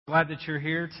Glad that you're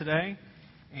here today.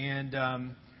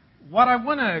 And what I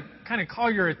want to kind of call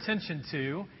your attention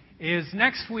to is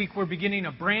next week we're beginning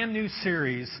a brand new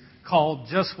series called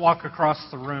Just Walk Across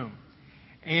the Room.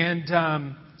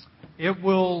 And it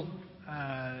will,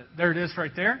 there it is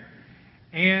right there.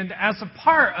 And as a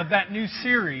part of that new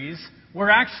series, we're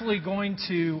actually going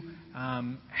to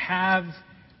have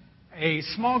a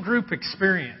small group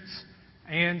experience.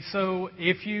 And so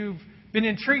if you've been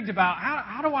intrigued about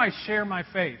how do I share my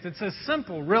faith, it's as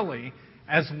simple, really,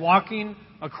 as walking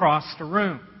across the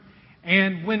room.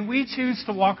 And when we choose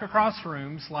to walk across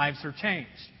rooms, lives are changed.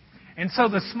 And so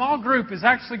the small group is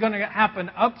actually going to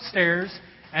happen upstairs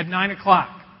at 9 o'clock.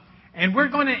 And we're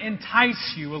going to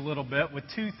entice you a little bit with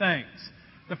two things.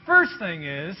 The first thing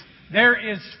is there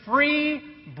is free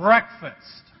breakfast.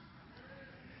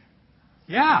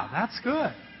 Yeah, that's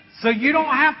good. So you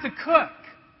don't have to cook.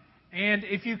 And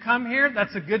if you come here,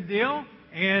 that's a good deal.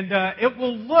 And it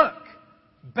will look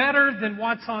better than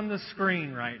what's on the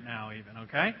screen right now even,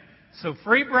 okay? So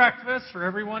free breakfast for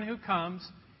everyone who comes.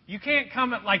 You can't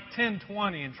come at like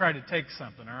 10:20 and try to take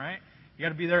something, all right? You got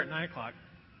to be there at 9 o'clock.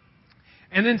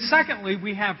 And then secondly,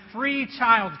 we have free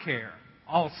childcare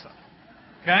also,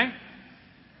 okay?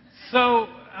 So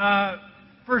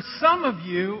for some of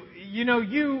you,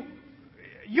 you'll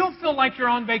feel like you're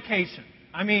on vacation.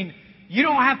 I mean, you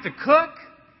don't have to cook,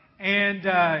 and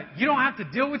you don't have to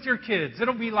deal with your kids.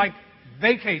 It'll be like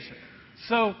vacation.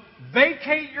 So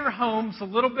vacate your homes a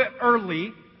little bit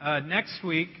early next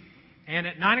week, and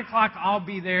at 9 o'clock I'll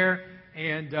be there,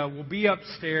 and we'll be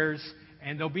upstairs,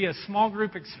 and there'll be a small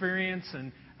group experience,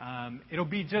 and it'll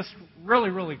be just really,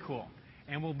 really cool.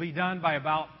 And we'll be done by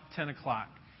about 10 o'clock.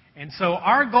 And so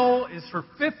our goal is for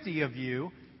 50 of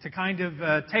you to kind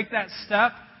of take that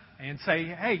step and say,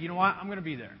 hey, you know what, I'm going to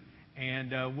be there.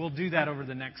 And we'll do that over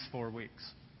the next 4 weeks.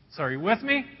 So are you with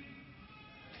me?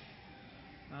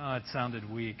 Oh, it sounded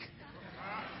weak.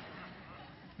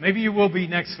 Maybe you will be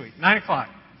next week, 9 o'clock.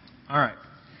 All right.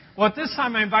 Well, at this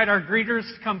time, I invite our greeters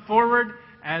to come forward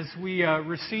as we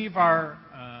receive our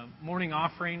morning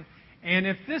offering. And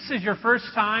if this is your first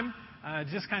time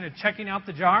just kind of checking out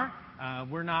the jar,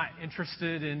 we're not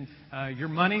interested in your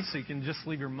money, so you can just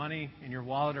leave your money in your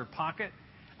wallet or pocket.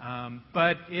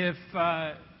 But if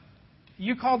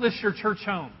you call this your church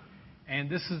home, and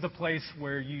this is the place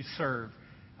where you serve,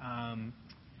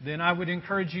 then I would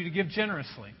encourage you to give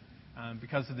generously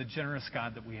because of the generous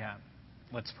God that we have.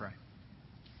 Let's pray.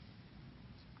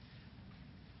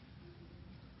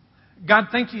 God,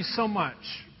 thank you so much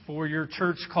for your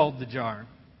church called The Jar.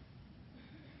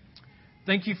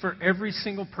 Thank you for every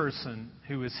single person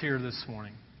who is here this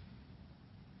morning.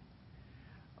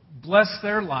 Bless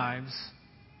their lives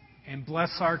and bless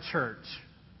our church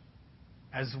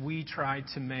as we try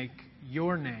to make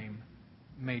your name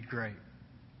made great.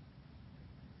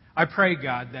 I pray,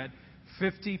 God, that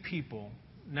 50 people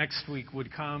next week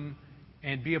would come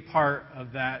and be a part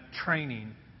of that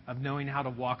training of knowing how to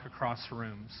walk across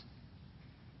rooms.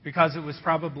 Because it was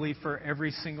probably for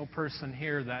every single person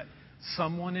here that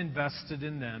someone invested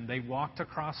in them. They walked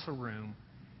across a room.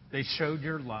 They showed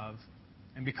your love.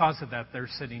 And because of that, they're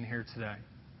sitting here today.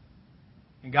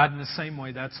 And God, in the same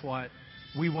way, that's what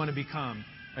we want to become.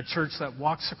 A church that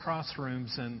walks across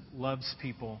rooms and loves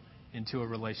people into a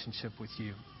relationship with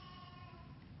you.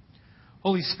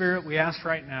 Holy Spirit, we ask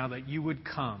right now that you would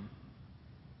come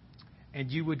and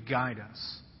you would guide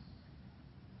us.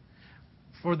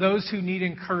 For those who need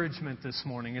encouragement this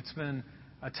morning, it's been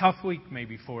a tough week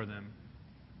maybe for them.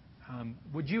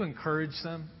 Would you encourage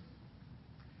them?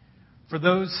 For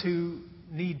those who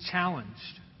need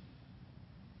challenged,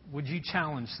 would you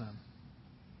challenge them?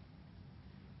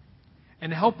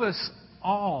 And help us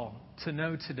all to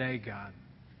know today, God,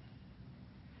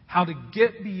 how to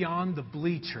get beyond the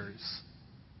bleachers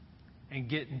and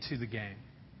get into the game.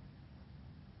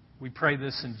 We pray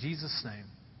this in Jesus' name.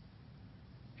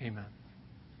 Amen.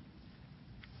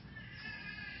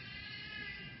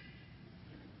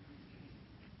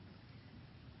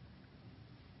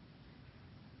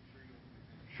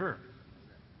 Sure.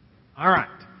 All right.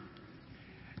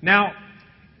 Now,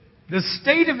 the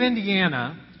state of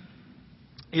Indiana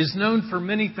is known for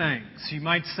many things. You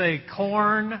might say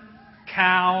corn,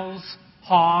 cows,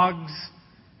 hogs,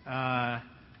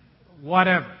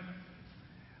 whatever.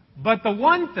 But the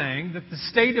one thing that the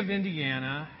state of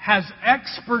Indiana has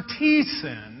expertise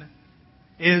in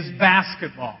is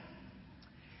basketball.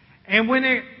 And when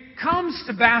it comes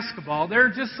to basketball, there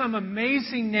are just some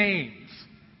amazing names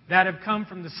that have come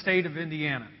from the state of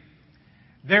Indiana.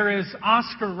 There is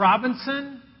Oscar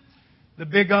Robinson, the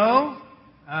Big O,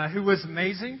 who was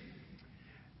amazing.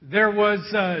 There was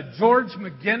George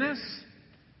McGinnis,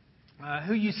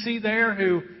 who you see there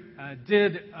who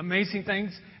did amazing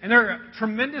things. And there are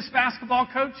tremendous basketball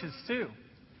coaches, too.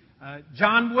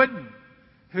 John Wooden,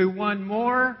 who won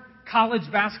more college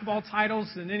basketball titles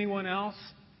than anyone else.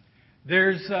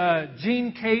 There's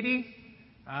Gene Cady,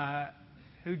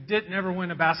 who didn't ever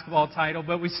win a basketball title,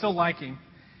 but we still like him.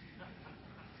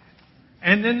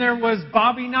 And then there was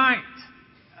Bobby Knight,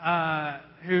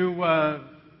 who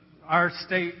our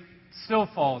state still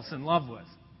falls in love with.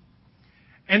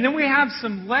 And then we have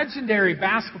some legendary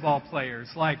basketball players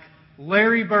like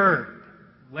Larry Bird,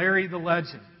 Larry the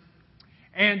Legend.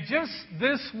 And just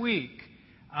this week,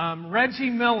 Reggie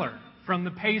Miller from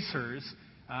the Pacers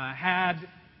had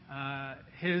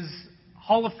his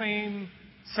Hall of Fame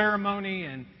ceremony,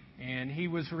 and he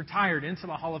was retired into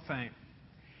the Hall of Fame.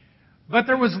 But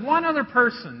there was one other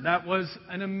person that was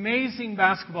an amazing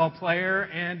basketball player,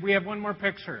 and we have one more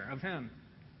picture of him.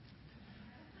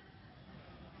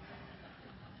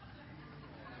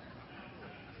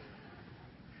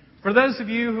 For those of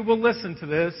you who will listen to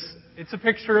this, it's a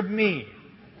picture of me.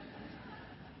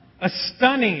 A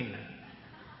stunning,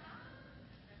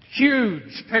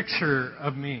 huge picture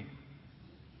of me.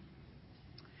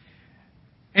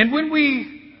 And when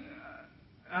we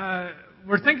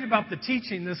were thinking about the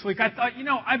teaching this week, I thought,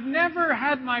 I've never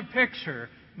had my picture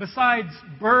besides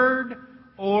Bird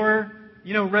or,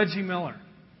 Reggie Miller.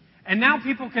 And now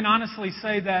people can honestly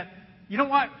say that,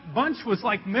 Bunch was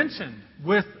mentioned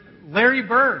with Larry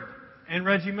Bird and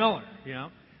Reggie Miller,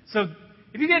 So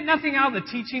if you get nothing out of the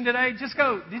teaching today, just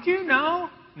go, did you know?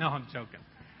 No, I'm joking.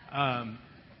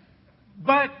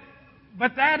 But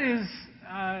that is,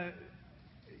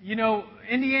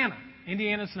 Indiana.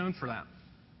 Indiana's known for that.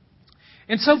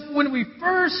 And so when we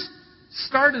first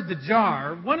started the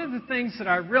jar, one of the things that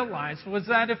I realized was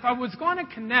that if I was going to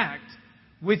connect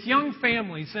with young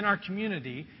families in our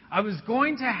community, I was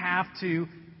going to have to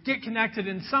get connected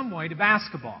in some way to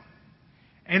basketball.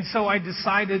 And so I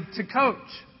decided to coach.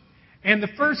 And the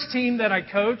first team that I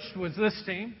coached was this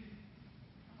team.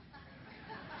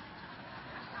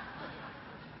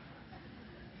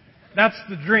 That's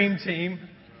the dream team.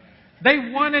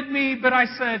 They wanted me, but I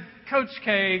said, Coach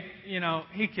K,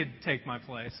 he could take my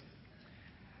place.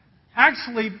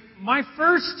 Actually, my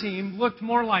first team looked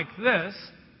more like this.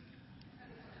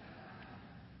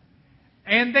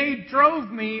 And they drove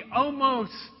me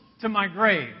almost to my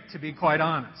grave, to be quite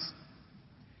honest.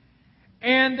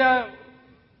 And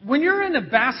when you're in a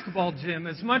basketball gym,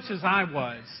 as much as I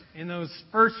was in those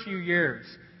first few years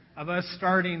of us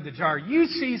starting the jar, you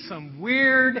see some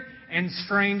weird and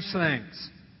strange things.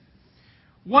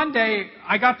 One day,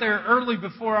 I got there early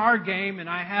before our game, and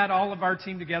I had all of our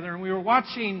team together, and we were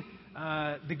watching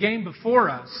the game before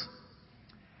us.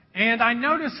 And I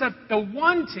noticed that the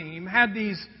one team had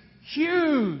these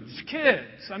huge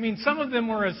kids. I mean, some of them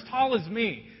were as tall as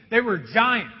me. They were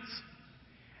giants.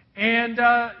 And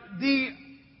the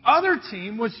other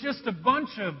team was just a bunch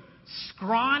of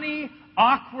scrawny,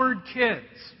 awkward kids.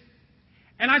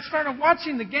 And I started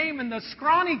watching the game, and the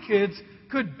scrawny kids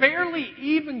could barely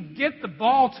even get the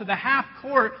ball to the half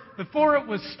court before it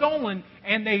was stolen,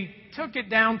 and they took it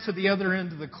down to the other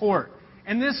end of the court.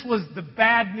 And this was the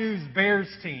Bad News Bears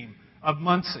team of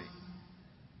Muncie.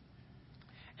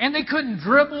 And they couldn't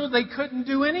dribble, they couldn't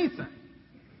do anything.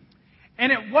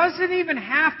 And it wasn't even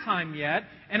halftime yet,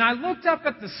 and I looked up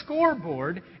at the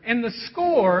scoreboard, and the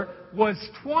score was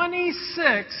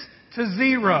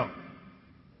 26-0.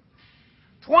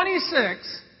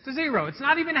 26-0. It's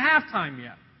not even halftime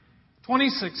yet.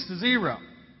 26-0.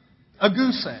 A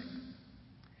goose egg.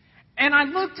 And I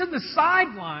looked to the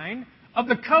sideline of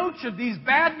the coach of these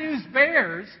Bad News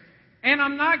Bears, and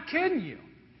I'm not kidding you.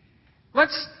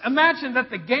 Let's imagine that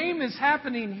the game is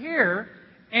happening here,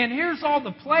 and here's all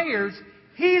the players.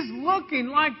 He's looking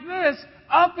like this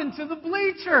up into the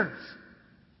bleachers.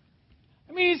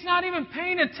 I mean, he's not even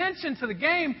paying attention to the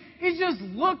game. He's just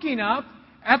looking up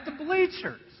at the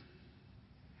bleachers.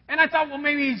 And I thought, well,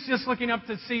 maybe he's just looking up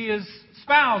to see his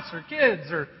spouse or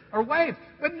kids or wave.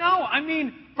 But no, I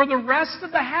mean, for the rest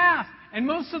of the half and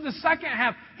most of the second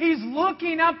half, he's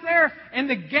looking up there, and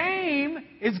the game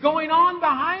is going on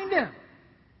behind him.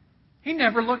 He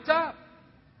never looked up.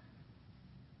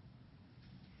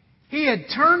 He had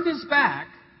turned his back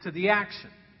to the action.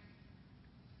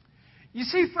 You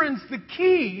see, friends, the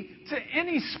key to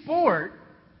any sport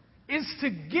is to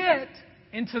get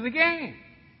into the game.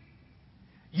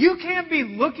 You can't be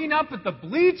looking up at the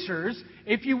bleachers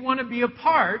if you want to be a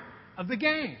part of the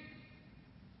game.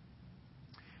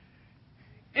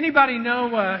 Anybody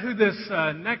know who this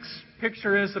next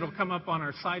picture is that'll come up on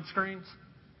our side screens?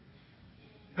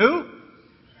 Who?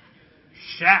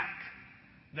 Shaq.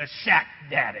 The Shaq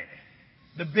Daddy.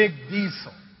 the Big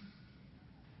Diesel.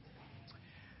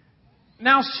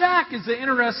 Now, Shaq is an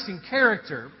interesting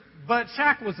character, but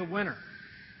Shaq was a winner.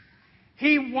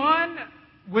 He won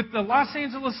with the Los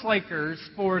Angeles Lakers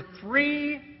for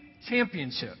 3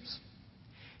 championships.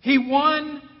 He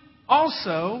won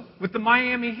also with the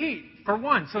Miami Heat for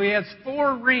 1, so he has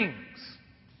 4 rings.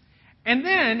 And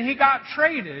then he got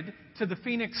traded to the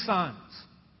Phoenix Suns.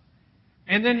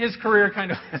 And then his career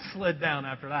kind of slid down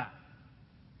after that.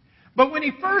 But when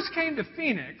he first came to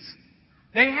Phoenix,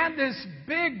 they had this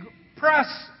big press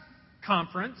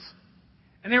conference,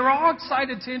 and they were all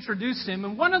excited to introduce him.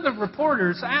 And one of the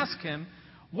reporters asked him,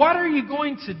 "What are you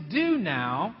going to do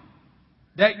now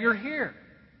that you're here?"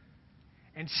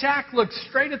 And Shaq looked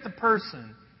straight at the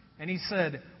person, and he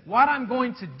said, "What I'm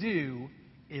going to do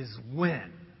is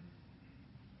win."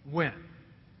 Win.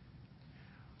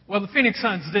 Well, the Phoenix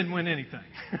Suns didn't win anything.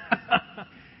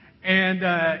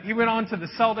 And he went on to the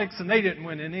Celtics, and they didn't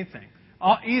win anything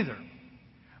either.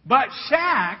 But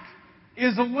Shaq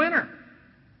is a winner.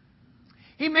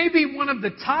 He may be one of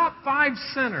the top 5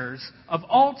 centers of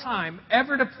all time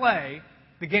ever to play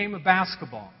the game of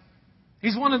basketball.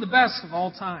 He's one of the best of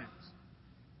all times.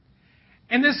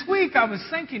 And this week I was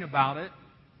thinking about it.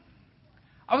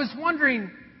 I was wondering,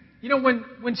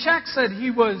 when Shaq said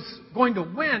he was going to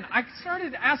win, I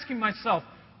started asking myself,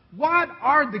 what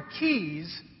are the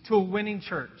keys to a winning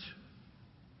church?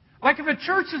 Like if a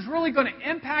church is really going to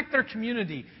impact their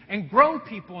community and grow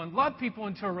people and love people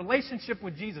into a relationship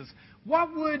with Jesus,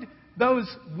 what would those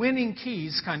winning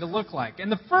keys kind of look like?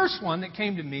 And the first one that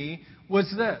came to me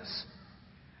was this,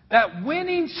 that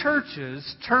winning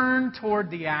churches turn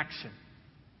toward the action.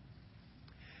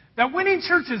 That winning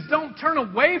churches don't turn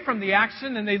away from the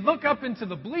action and they look up into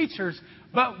the bleachers,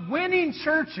 but winning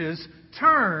churches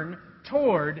turn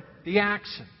toward the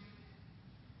action.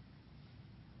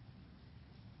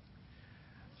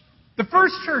 The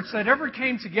first church that ever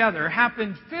came together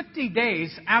happened 50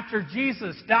 days after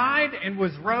Jesus died and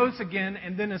was rose again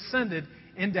and then ascended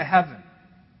into heaven.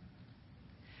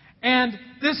 And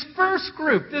this first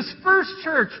group, this first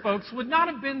church, folks, would not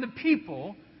have been the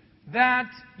people that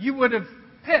you would have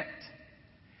picked.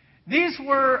 These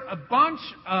were a bunch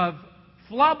of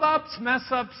flub-ups,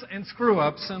 mess-ups, and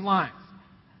screw-ups in life.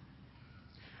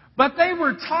 But they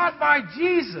were taught by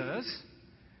Jesus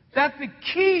that the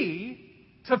key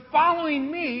to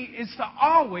following me is to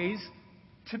always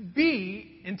to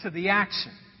be into the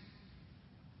action.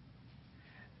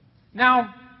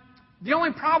 Now, the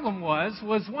only problem was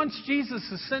once Jesus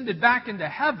ascended back into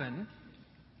heaven,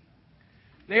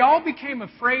 they all became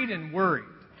afraid and worried.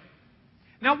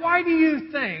 Now, why do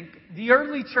you think the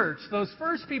early church, those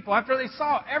first people, after they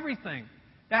saw everything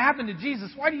that happened to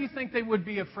Jesus, why do you think they would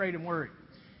be afraid and worried?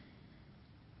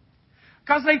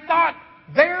 Because they thought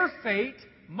their fate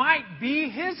might be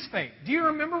his fate. Do you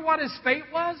remember what his fate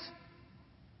was?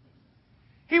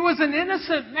 He was an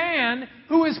innocent man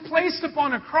who was placed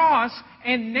upon a cross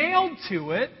and nailed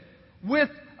to it with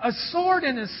a sword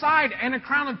in his side and a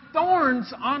crown of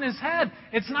thorns on his head.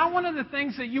 It's not one of the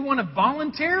things that you want to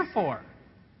volunteer for.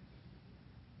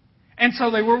 And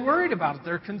so they were worried about it.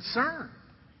 They're concerned.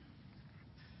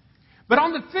 But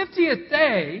on the 50th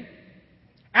day,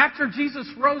 after Jesus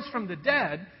rose from the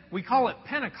dead, we call it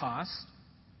Pentecost,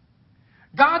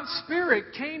 God's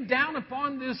Spirit came down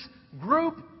upon this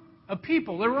group of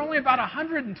people. There were only about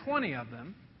 120 of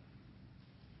them.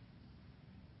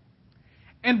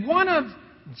 And one of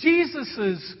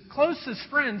Jesus' closest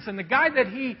friends, and the guy that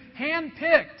he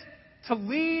handpicked to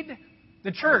lead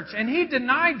the church, and he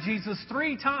denied Jesus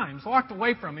 3 times, walked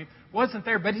away from him, wasn't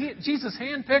there, but Jesus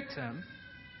handpicked him.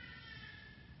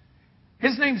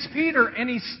 His name's Peter, and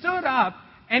he stood up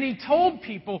and he told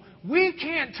people, we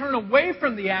can't turn away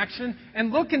from the action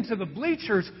and look into the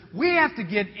bleachers. We have to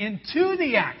get into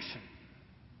the action.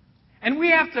 And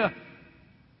we have to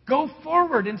go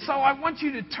forward. And so I want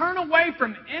you to turn away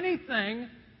from anything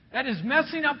that is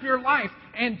messing up your life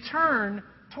and turn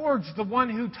towards the one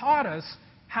who taught us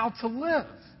how to live.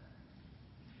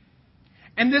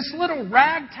 And this little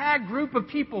ragtag group of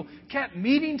people kept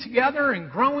meeting together and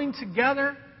growing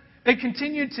together. They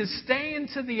continued to stay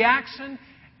into the action.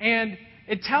 And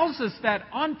it tells us that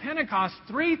on Pentecost,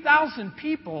 3,000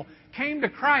 people came to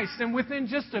Christ. And within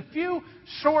just a few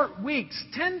short weeks,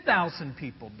 10,000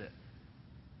 people did.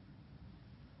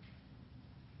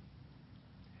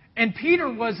 And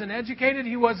Peter wasn't educated.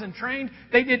 He wasn't trained.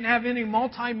 They didn't have any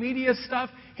multimedia stuff.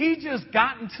 He just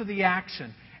got into the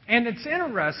action. And it's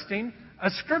interesting, a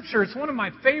scripture, it's one of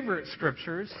my favorite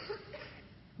scriptures.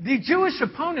 The Jewish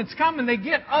opponents come and they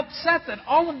get upset that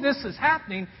all of this is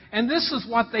happening. And this is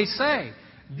what they say.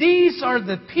 These are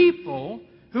the people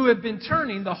who have been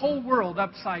turning the whole world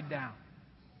upside down.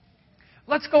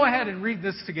 Let's go ahead and read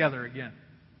this together again.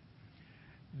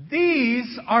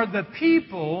 These are the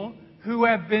people who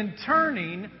have been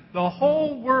turning the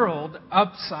whole world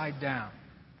upside down.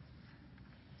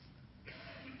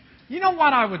 You know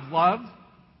what I would love?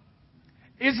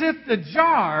 Is if the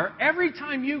jar, every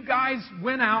time you guys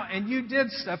went out and you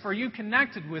did stuff or you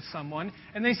connected with someone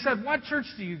and they said, what church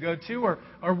do you go to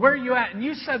or where are you at? And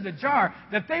you said the jar,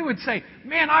 that they would say,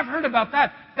 man, I've heard about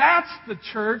that. That's the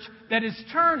church that is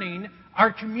turning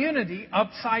our community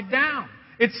upside down.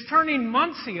 It's turning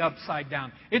Muncie upside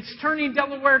down. It's turning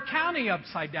Delaware County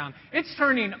upside down. It's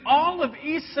turning all of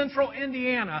East Central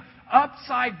Indiana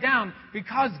upside down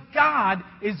because God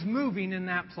is moving in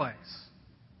that place.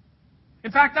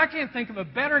 In fact, I can't think of a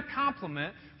better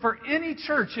compliment for any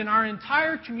church in our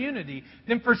entire community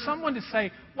than for someone to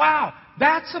say, wow,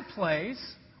 that's a place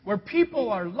where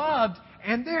people are loved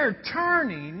and they're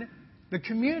turning the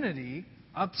community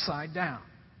upside down.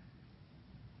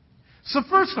 So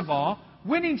first of all,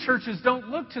 winning churches don't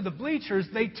look to the bleachers,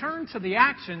 they turn to the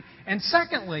action. And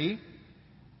secondly,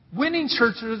 winning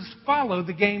churches follow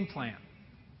the game plan.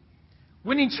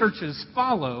 Winning churches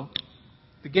follow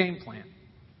the game plan.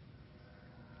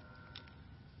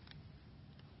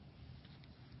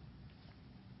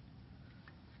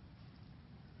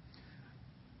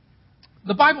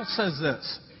 The Bible says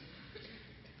this: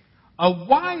 a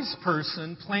wise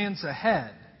person plans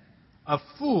ahead, a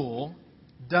fool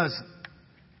doesn't.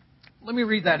 Let me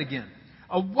read that again.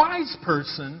 A wise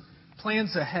person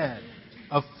plans ahead,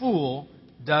 a fool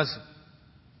doesn't.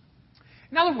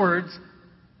 In other words,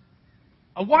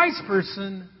 a wise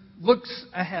person looks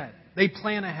ahead. They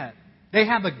plan ahead. They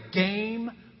have a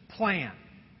game plan.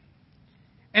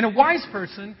 And a wise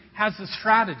person has a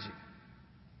strategy.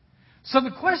 So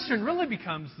the question really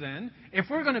becomes then, if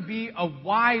we're going to be a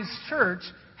wise church,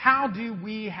 how do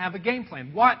we have a game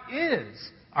plan? What is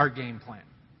our game plan?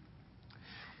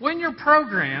 Well, in your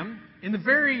program, in the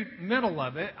very middle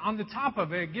of it, on the top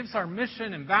of it, it gives our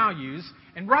mission and values,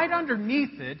 and right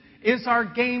underneath it is our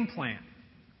game plan.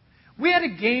 We had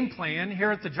a game plan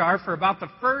here at the Jar for about the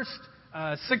first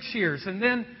 6 years, and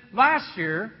then last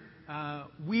year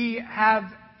we have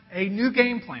a new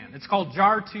game plan. It's called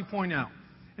Jar 2.0.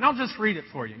 And I'll just read it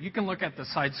for you. You can look at the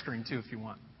side screen too if you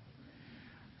want.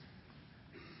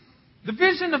 The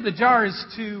vision of the Jar is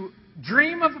to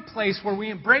dream of a place where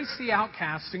we embrace the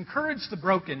outcast, encourage the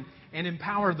broken, and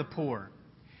empower the poor.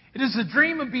 It is a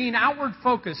dream of being outward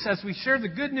focused as we share the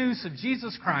good news of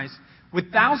Jesus Christ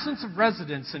with thousands of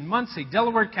residents in Muncie,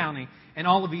 Delaware County, and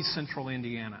all of East Central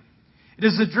Indiana. It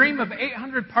is a dream of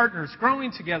 800 partners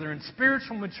growing together in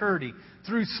spiritual maturity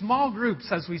through small groups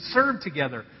as we serve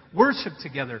together, worship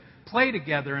together, play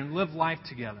together, and live life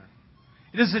together.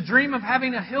 It is a dream of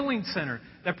having a healing center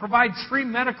that provides free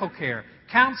medical care,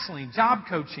 counseling, job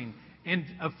coaching, and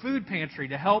a food pantry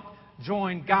to help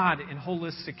join God in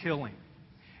holistic healing.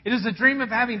 It is a dream of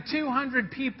having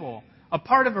 200 people a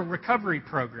part of a recovery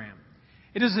program.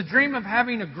 It is a dream of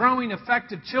having a growing,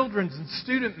 effective children's and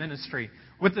student ministry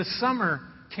with a summer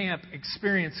camp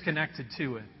experience connected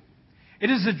to it. It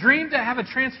is a dream to have a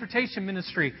transportation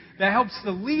ministry that helps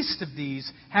the least of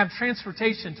these have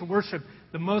transportation to worship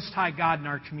the Most High God in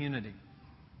our community.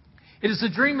 It is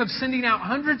a dream of sending out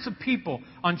hundreds of people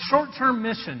on short-term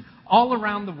mission all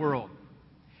around the world.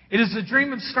 It is a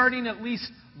dream of starting at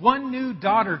least one new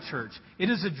daughter church. It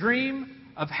is a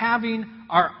dream of having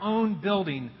our own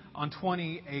building on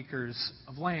 20 acres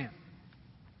of land.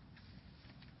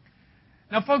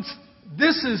 Now, folks,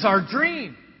 this is our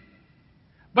dream.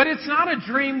 But it's not a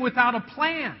dream without a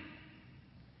plan.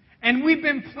 And we've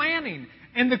been planning.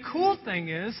 And the cool thing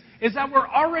is that we're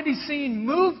already seeing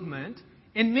movement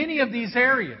in many of these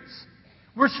areas.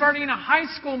 We're starting a high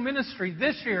school ministry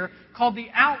this year called The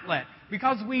Outlet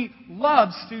because we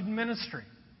love student ministry.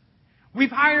 We've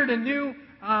hired a new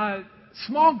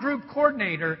small group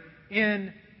coordinator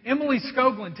in Emily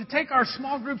Skoglund to take our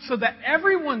small group so that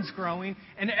everyone's growing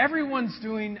and everyone's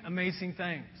doing amazing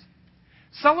things.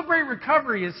 Celebrate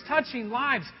Recovery is touching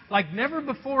lives like never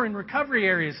before in recovery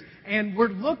areas, and we're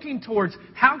looking towards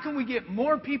how can we get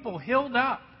more people healed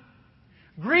up.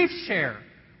 Grief Share,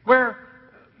 where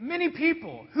many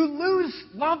people who lose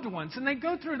loved ones and they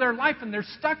go through their life and they're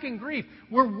stuck in grief,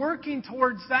 we're working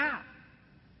towards that.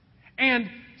 And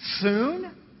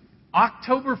soon,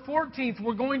 October 14th,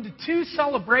 we're going to 2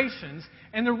 celebrations.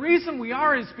 And the reason we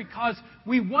are is because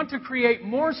we want to create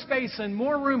more space and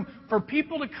more room for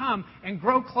people to come and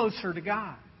grow closer to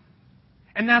God.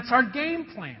 And that's our game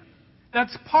plan.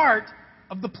 That's part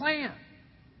of the plan.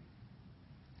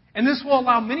 And this will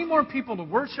allow many more people to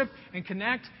worship and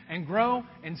connect and grow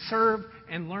and serve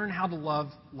and learn how to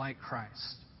love like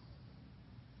Christ.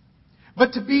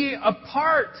 But to be a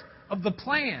part of the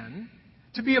plan,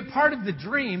 to be a part of the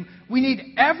dream, we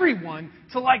need everyone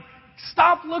to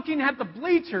stop looking at the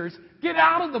bleachers, get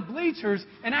out of the bleachers,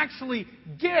 and actually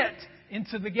get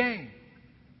into the game.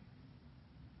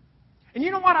 And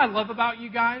you know what I love about you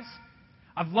guys?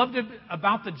 I've loved it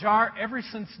about the jar ever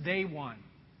since day one.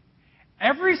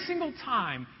 Every single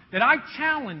time that I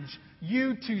challenge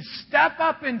you to step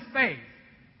up in faith,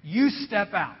 you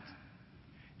step out.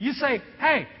 You say,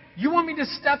 hey, you want me to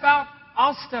step out?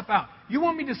 I'll step out. You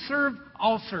want me to serve?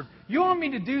 I'll serve. You want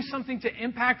me to do something to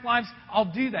impact lives?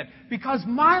 I'll do that. Because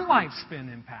my life's been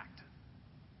impacted.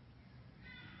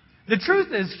 The truth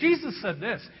is, Jesus said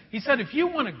this. He said, if you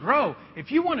want to grow,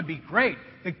 if you want to be great,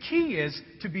 the key is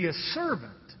to be a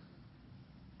servant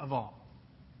of all.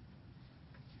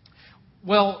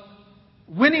 Well,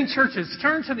 winning churches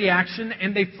turn to the action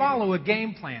and they follow a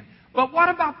game plan. But what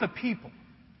about the people?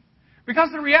 Because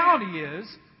the reality is,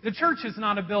 the church is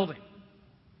not a building.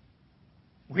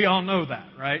 We all know that,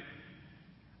 right?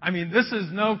 I mean, this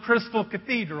is no crystal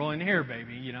cathedral in here,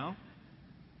 baby, you know.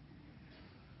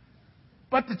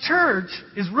 But the church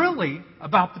is really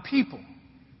about the people.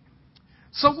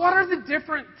 So what are the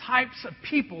different types of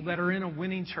people that are in a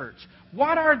winning church?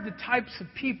 What are the types of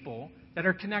people that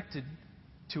are connected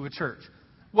to a church?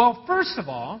 Well, first of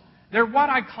all, they're what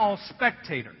I call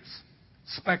spectators.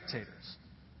 Spectators.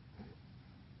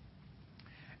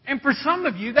 And for some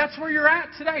of you, that's where you're at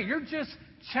today. You're just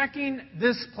checking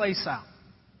this place out.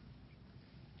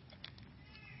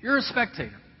 You're a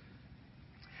spectator.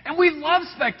 And we love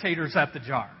spectators at the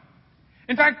jar.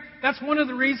 In fact, that's one of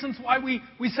the reasons why we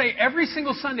say every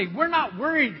single Sunday, we're not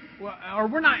worried or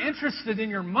we're not interested in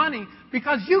your money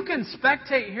because you can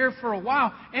spectate here for a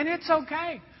while and it's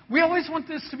okay. We always want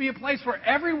this to be a place where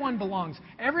everyone belongs,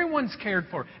 everyone's cared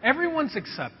for, everyone's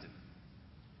accepted,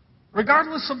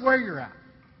 regardless of where you're at.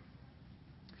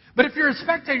 But if you're a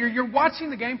spectator, you're watching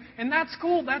the game, and that's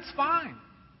cool, that's fine.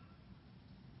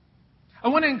 I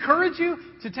want to encourage you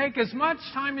to take as much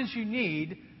time as you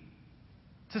need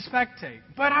to spectate.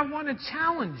 But I want to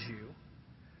challenge you,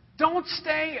 don't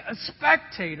stay a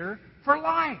spectator for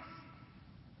life.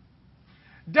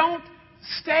 Don't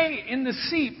stay in the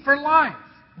seat for life.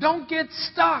 Don't get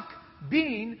stuck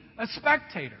being a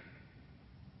spectator.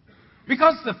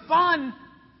 Because the fun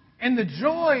and the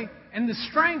joy and the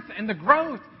strength and the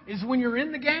growth is when you're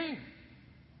in the game.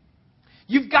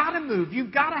 You've got to move.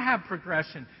 You've got to have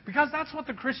progression. Because that's what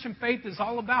the Christian faith is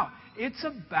all about. It's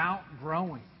about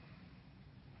growing.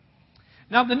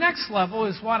 Now, the next level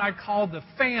is what I call the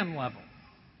fan level.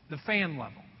 The fan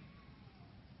level.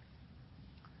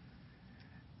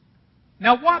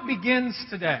 Now, what begins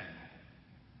today?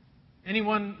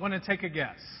 Anyone want to take a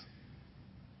guess?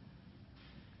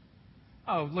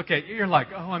 Oh, look at you. You're like,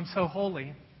 oh, I'm so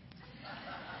holy.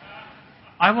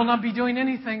 I will not be doing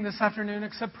anything this afternoon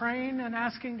except praying and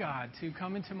asking God to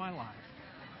come into my life.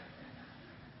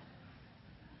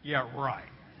 Yeah, right.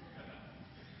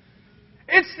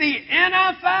 It's the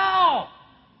NFL.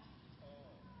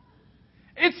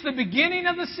 It's the beginning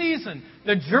of the season.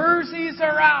 The jerseys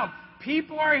are out.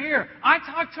 People are here. I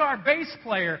talked to our bass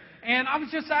player, and I was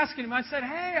just asking him. I said,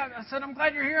 hey, I'm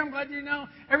glad you're here. I'm glad you know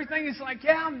everything. He's like,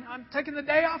 yeah, I'm taking the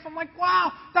day off. I'm like,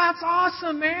 wow, that's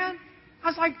awesome, man. I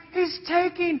was like, he's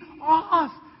taking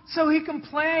off so he can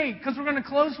play because we're going to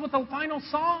close with the final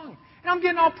song. And I'm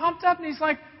getting all pumped up, and he's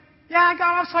like, yeah, I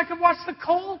got off so I could watch the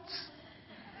Colts.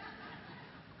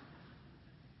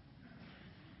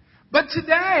 But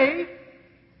today,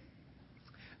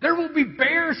 there will be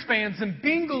Bears fans and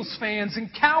Bengals fans and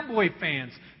Cowboy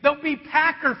fans. There'll be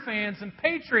Packer fans and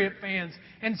Patriot fans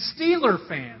and Steeler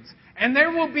fans. And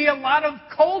there will be a lot of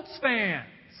Colts fans.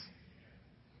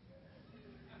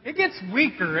 It gets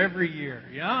weaker every year,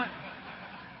 you know?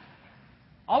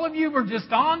 All of you were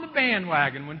just on the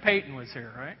bandwagon when Peyton was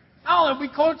here, right? Oh, there'll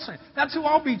be Colts fans. That's who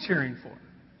I'll be cheering for.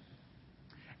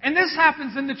 And this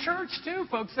happens in the church too,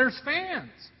 folks. There's fans.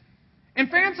 And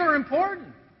fans are important.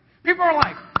 People are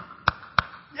like,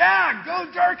 yeah,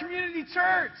 go Jar Community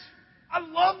Church. I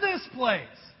love this place.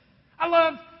 I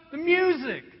love the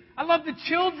music. I love the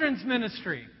children's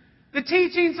ministry. The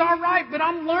teaching's all right, but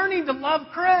I'm learning to love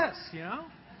Chris, you know?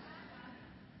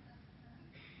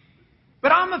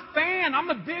 But I'm a fan. I'm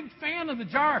a big fan of the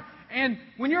Jar. And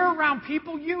when you're around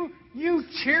people, you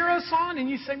cheer us on and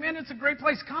you say, man, it's a great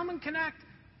place. Come and connect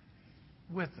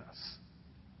with us.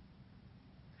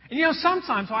 And you know,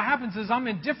 sometimes what happens is I'm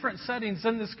in different settings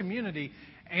in this community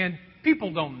and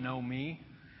people don't know me.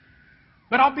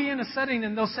 But I'll be in a setting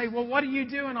and they'll say, well, what do you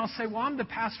do? And I'll say, well, I'm the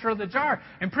pastor of the jar.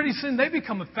 And pretty soon they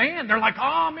become a fan. They're like,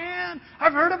 oh, man,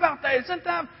 I've heard about that. Isn't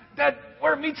that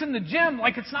where it meets in the gym?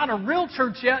 Like it's not a real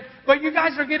church yet, but you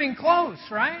guys are getting close,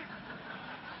 right?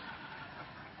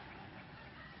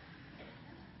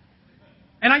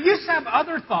 And I used to have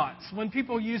other thoughts when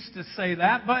people used to say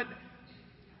that, but,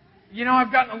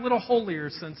 I've gotten a little holier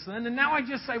since then. And now I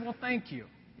just say, well, thank you.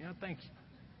 Thank you.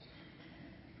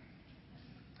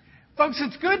 Folks,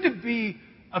 it's good to be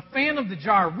a fan of the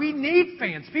jar. We need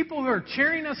fans, people who are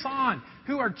cheering us on,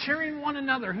 who are cheering one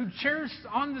another, who cheers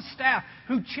on the staff,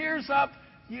 who cheers up,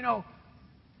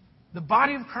 the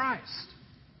body of Christ.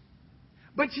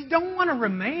 But you don't want to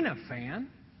remain a fan.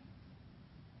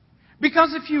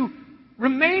 Because if you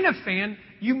remain a fan,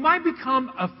 you might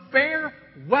become a fair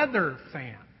weather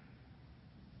fan.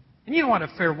 And you know what a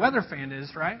fair weather fan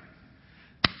is, right?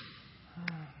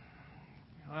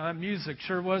 Well, that music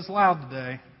sure was loud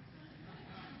today.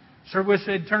 Sure wish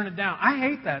they'd turn it down. I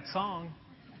hate that song.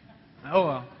 Oh,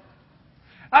 well.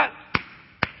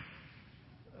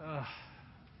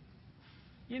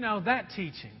 That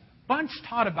teaching. Bunch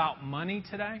taught about money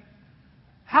today.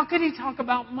 How could he talk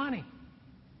about money?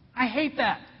 I hate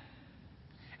that.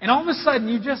 And all of a sudden,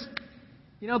 you just,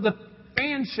 the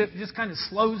fanship just kind of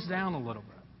slows down a little bit.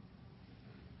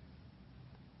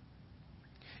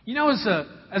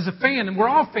 As a fan, and we're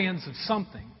all fans of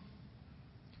something,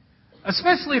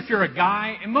 especially if you're a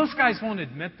guy, and most guys won't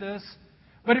admit this,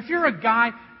 but if you're a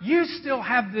guy, you still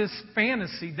have this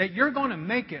fantasy that you're going to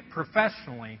make it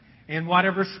professionally in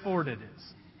whatever sport it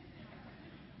is.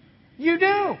 You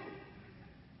do.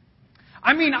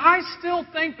 I still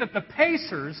think that the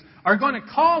Pacers are going to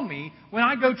call me when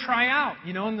I go try out,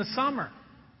 in the summer.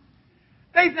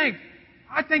 I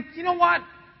think, you know what?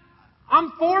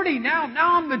 I'm 40 now.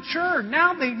 Now I'm mature.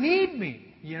 Now they need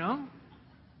me,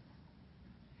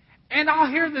 And I'll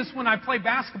hear this when I play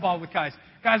basketball with guys.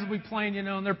 Guys will be playing,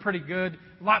 and they're pretty good,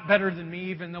 a lot better than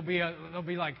me even. They'll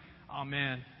be like, oh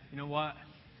man, you know what?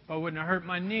 If I wouldn't have hurt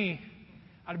my knee,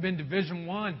 I'd have been Division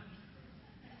I.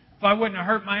 If I wouldn't have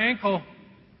hurt my ankle,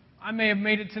 I may have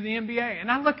made it to the NBA. And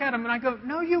I look at them and I go,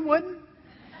 no, you wouldn't.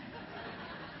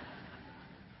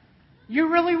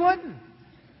 You really wouldn't.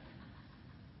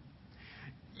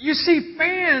 You see,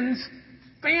 fans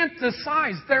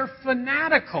fantasize. They're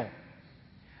fanatical.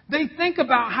 They think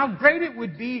about how great it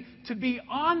would be to be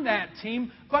on that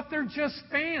team, but they're just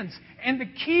fans. And the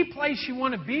key place you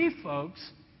want to be, folks,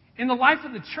 in the life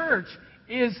of the church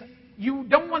is you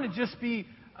don't want to just be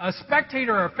a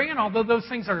spectator or a fan, although those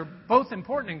things are both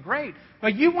important and great,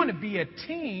 but you want to be a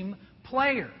team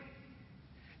player.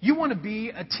 You want to be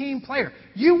a team player.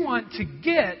 You want to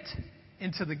get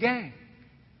into the game.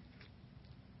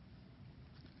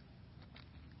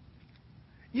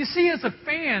 You see, as a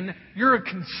fan, you're a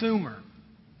consumer.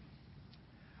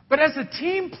 But as a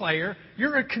team player,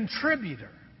 you're a contributor.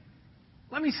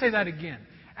 Let me say that again.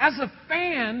 As a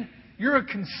fan, you're a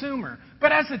consumer.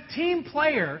 But as a team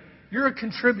player, you're a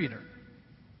contributor.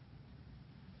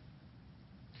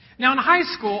 Now, in high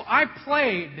school, I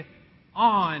played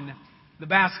on the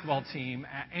basketball team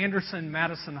at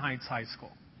Anderson-Madison Heights High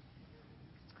School.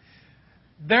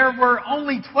 There were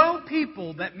only 12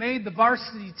 people that made the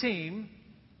varsity team.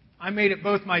 I made it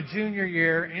both my junior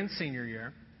year and senior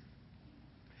year.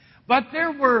 But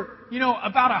there were,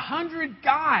 about 100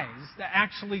 guys that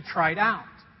actually tried out.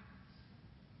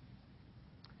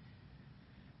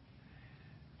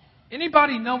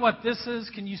 Anybody know what this is?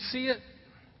 Can you see it?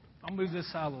 I'll move this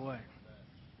out of the way.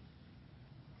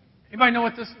 Anybody know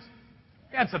what this is?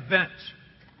 Yeah, it's a bench.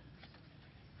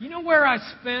 You know where I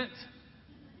spent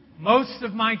most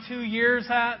of my 2 years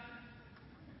at?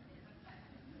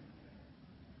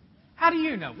 How do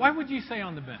you know? Why would you say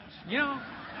on the bench?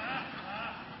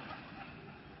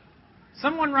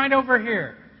 Someone right over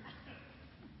here.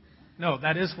 No,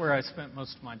 that is where I spent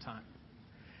most of my time.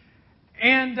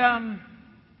 And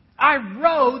I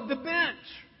rode the bench.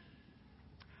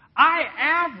 I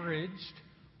averaged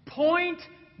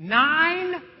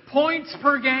 0.9 points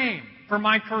per game for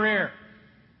my career.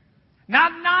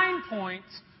 Not 9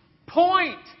 points,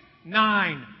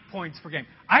 0.9 points per game.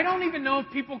 I don't even know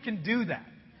if people can do that.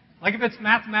 Like if it's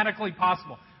mathematically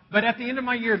possible. But at the end of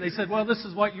my year, they said, well, this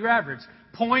is what you averaged.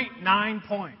 0.9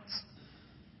 points.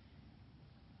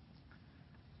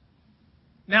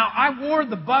 Now, I wore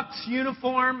the Bucks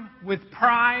uniform with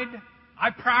pride.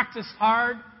 I practiced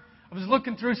hard. I was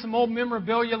looking through some old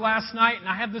memorabilia last night, and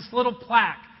I had this little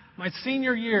plaque. My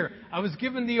senior year, I was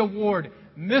given the award,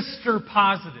 Mr.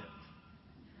 Positive.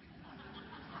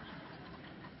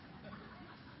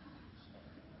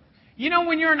 You know,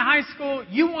 when you're in high school,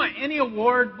 you want any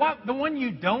award. The one you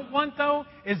don't want, though,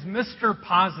 is Mr.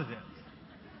 Positive.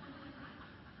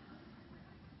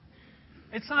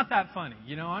 It's not that funny,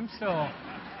 you know, I'm still...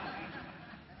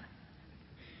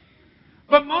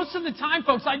 But most of the time,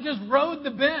 folks, I just rode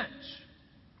the bench.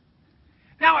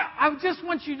 Now, I just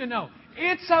want you to know,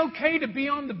 it's okay to be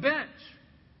on the bench.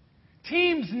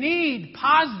 Teams need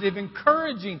positive,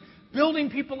 encouraging,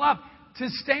 building people up to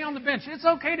stay on the bench. It's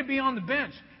okay to be on the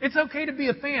bench. It's okay to be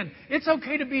a fan. It's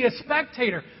okay to be a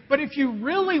spectator. But if you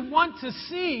really want to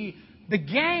see the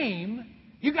game,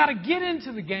 you got to get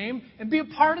into the game and be a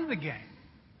part of the game.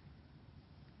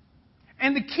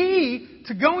 And the key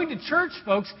to going to church,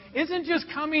 folks, isn't just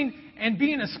coming and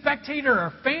being a spectator or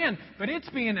a fan, but it's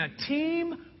being a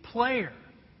team player.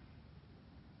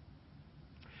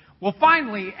 Well,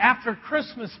 finally, after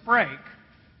Christmas break,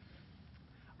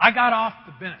 I got off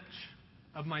the bench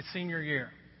of my senior year.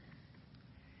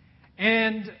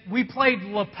 And we played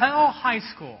Lapel High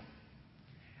School.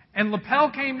 And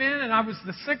Lapel came in, and I was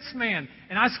the sixth man.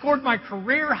 And I scored my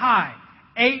career high,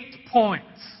 8 points.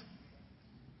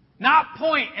 Not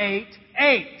 0.8,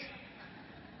 8.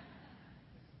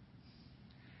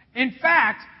 In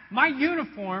fact, my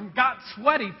uniform got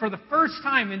sweaty for the first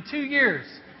time in 2 years.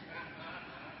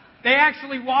 They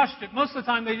actually washed it. Most of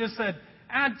the time they just said,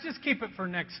 just keep it for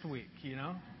next week, you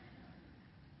know.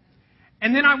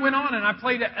 And then I went on and I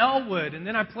played at Elwood, and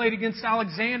then I played against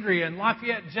Alexandria and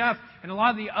Lafayette Jeff and a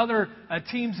lot of the other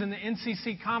teams in the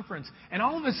NCC conference. And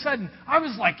all of a sudden, I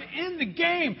was like in the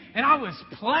game, and I was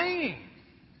playing.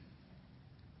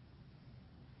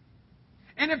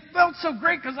 And it felt so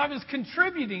great because I was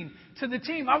contributing to the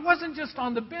team. I wasn't just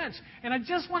on the bench. And I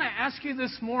just want to ask you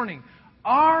this morning,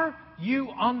 are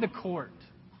you on the court?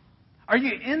 Are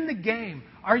you in the game?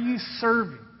 Are you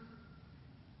serving?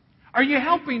 Are you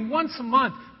helping once a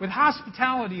month with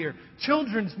hospitality or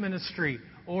children's ministry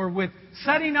or with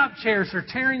setting up chairs or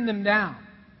tearing them down?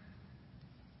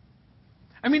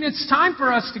 I mean, it's time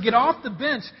for us to get off the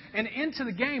bench and into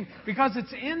the game, because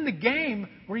it's in the game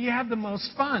where you have the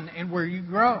most fun and where you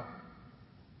grow.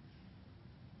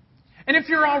 And if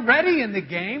you're already in the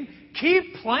game,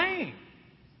 keep playing.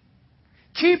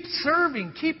 Keep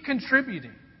serving. Keep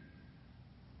contributing.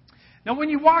 Now, when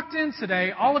you walked in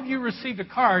today, all of you received a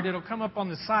card. It'll come up on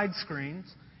the side screens.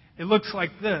 It looks like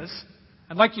this.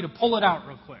 I'd like you to pull it out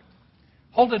real quick.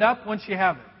 Hold it up once you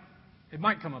have it. It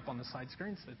might come up on the side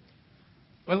screens.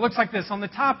 Well, it looks like this. On the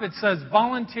top, it says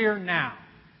volunteer now.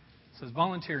 It says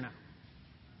volunteer now.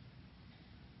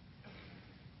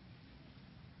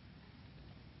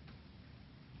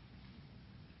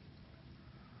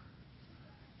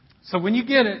 So when you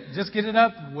get it, just get it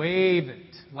up, wave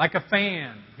it like a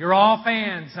fan. You're all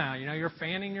fans now. You know, you're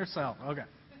fanning yourself. Okay.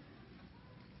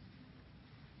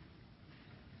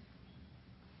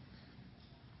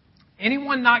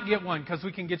 Anyone not get one? Because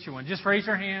we can get you one. Just raise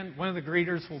your hand. One of the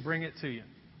greeters will bring it to you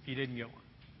if you didn't get one.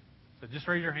 So just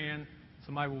raise your hand.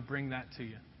 Somebody will bring that to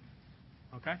you.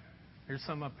 Okay? Here's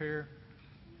some up here.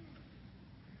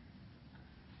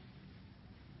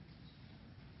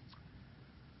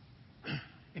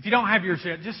 If you don't have yours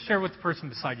yet, just share with the person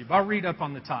beside you. But I'll read up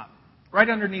on the top. Right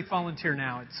underneath Volunteer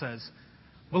Now, it says,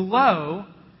 below,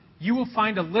 you will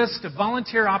find a list of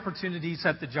volunteer opportunities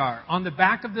at the jar. On the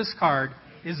back of this card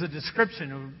is a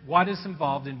description of what is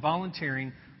involved in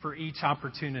volunteering for each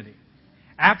opportunity.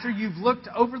 After you've looked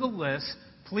over the list,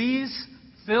 please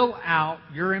fill out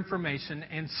your information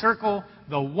and circle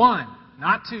the one,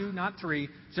 not two, not three,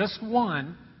 just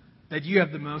one that you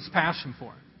have the most passion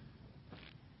for.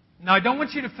 Now, I don't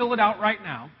want you to fill it out right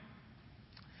now,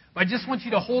 but I just want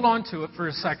you to hold on to it for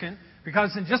a second,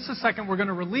 because in just a second we're going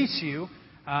to release you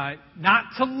not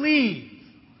to leave,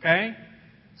 okay?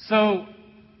 So,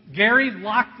 Gary,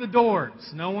 lock the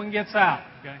doors. No one gets out,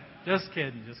 okay? Just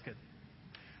kidding, just kidding.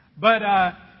 But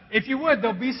if you would,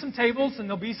 there'll be some tables and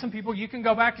there'll be some people. You can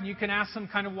go back and you can ask them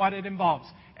kind of what it involves.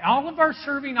 All of our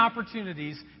serving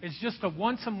opportunities is just a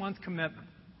once-a-month commitment.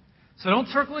 So don't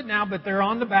circle it now, but they're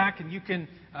on the back and you can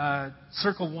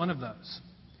circle one of those.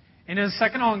 And in a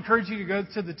second, I'll encourage you to go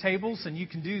to the tables and you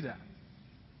can do that.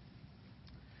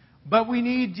 But we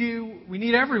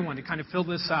need everyone to kind of fill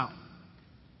this out.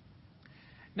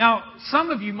 Now, some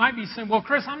of you might be saying, well,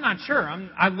 Chris, I'm not sure.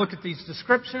 I look at these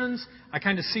descriptions. I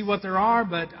kind of see what there are,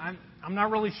 but I'm not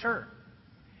really sure.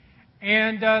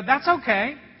 And that's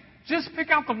okay. Just pick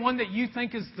out the one that you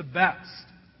think is the best.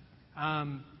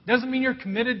 Doesn't mean you're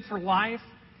committed for life.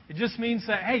 It just means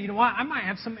that, hey, you know what? I might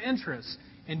have some interest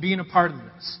in being a part of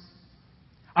this.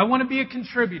 I want to be a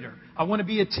contributor. I want to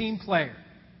be a team player.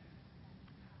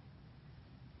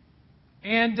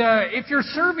 And if you're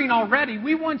serving already,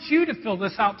 we want you to fill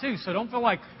this out too. So don't feel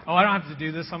like, oh, I don't have to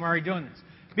do this. I'm already doing this.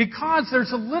 Because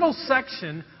there's a little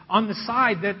section on the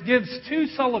side that gives two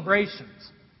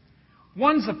celebrations.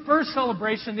 One's the first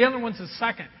celebration, the other one's the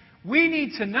second. We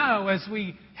need to know as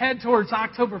we head towards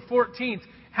October 14th,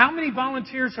 how many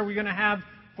volunteers are we going to have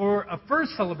for a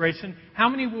first celebration? How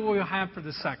many will we have for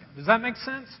the second? Does that make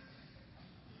sense?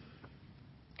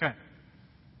 Okay.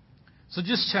 So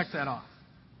just check that off.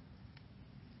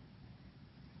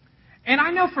 And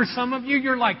I know for some of you,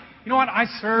 you're like, you know what, I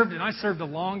served a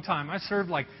long time. I served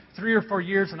like 3 or 4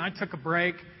 years, and I took a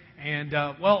break. And,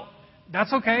 well,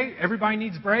 that's okay. Everybody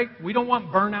needs a break. We don't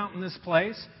want burnout in this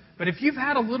place. But if you've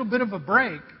had a little bit of a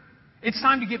break, it's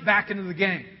time to get back into the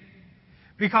game.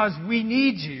 Because we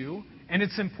need you, and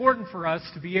it's important for us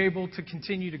to be able to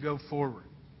continue to go forward.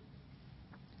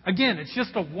 Again, it's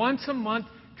just a once-a-month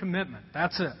commitment.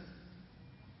 That's it.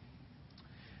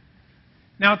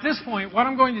 Now, at this point, what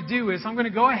I'm going to do is I'm going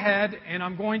to go ahead and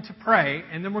I'm going to pray,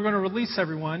 and then we're going to release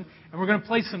everyone, and we're going to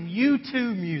play some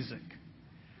U2 music.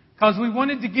 Because we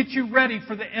wanted to get you ready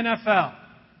for the NFL.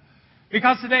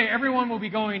 Because today, everyone will be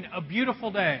going a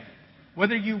beautiful day,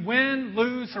 whether you win,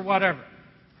 lose, or whatever.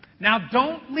 Now,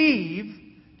 don't leave.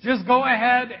 Just go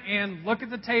ahead and look at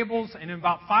the tables, and in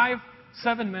about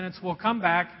 5-7 minutes, we'll come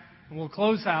back, and we'll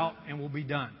close out, and we'll be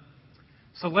done.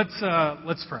 So let's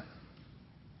pray.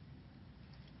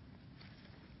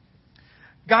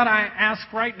 God, I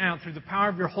ask right now, through the power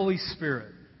of your Holy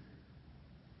Spirit,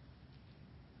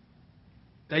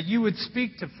 that you would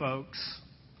speak to folks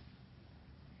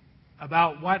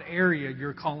about what area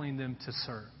you're calling them to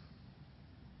serve.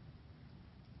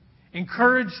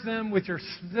 Encourage them with your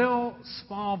still,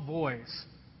 small voice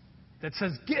that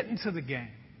says, get into the game.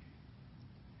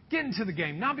 Get into the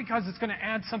game. Not because it's going to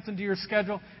add something to your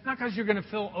schedule. Not because you're going to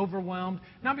feel overwhelmed.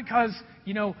 Not because,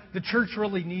 the church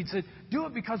really needs it. Do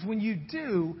it because when you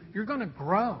do, you're going to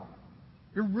grow.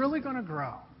 You're really going to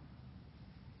grow.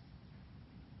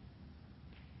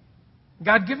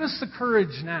 God, give us the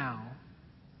courage now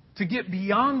to get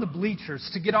beyond the bleachers,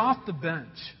 to get off the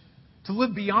bench, to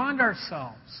live beyond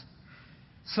ourselves,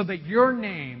 so that your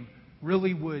name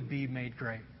really would be made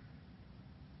great.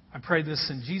 I pray this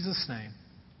in Jesus' name.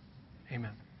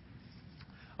 Amen.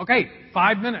 Okay,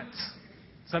 5 minutes,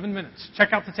 7 minutes.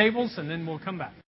 Check out the tables, and then we'll come back.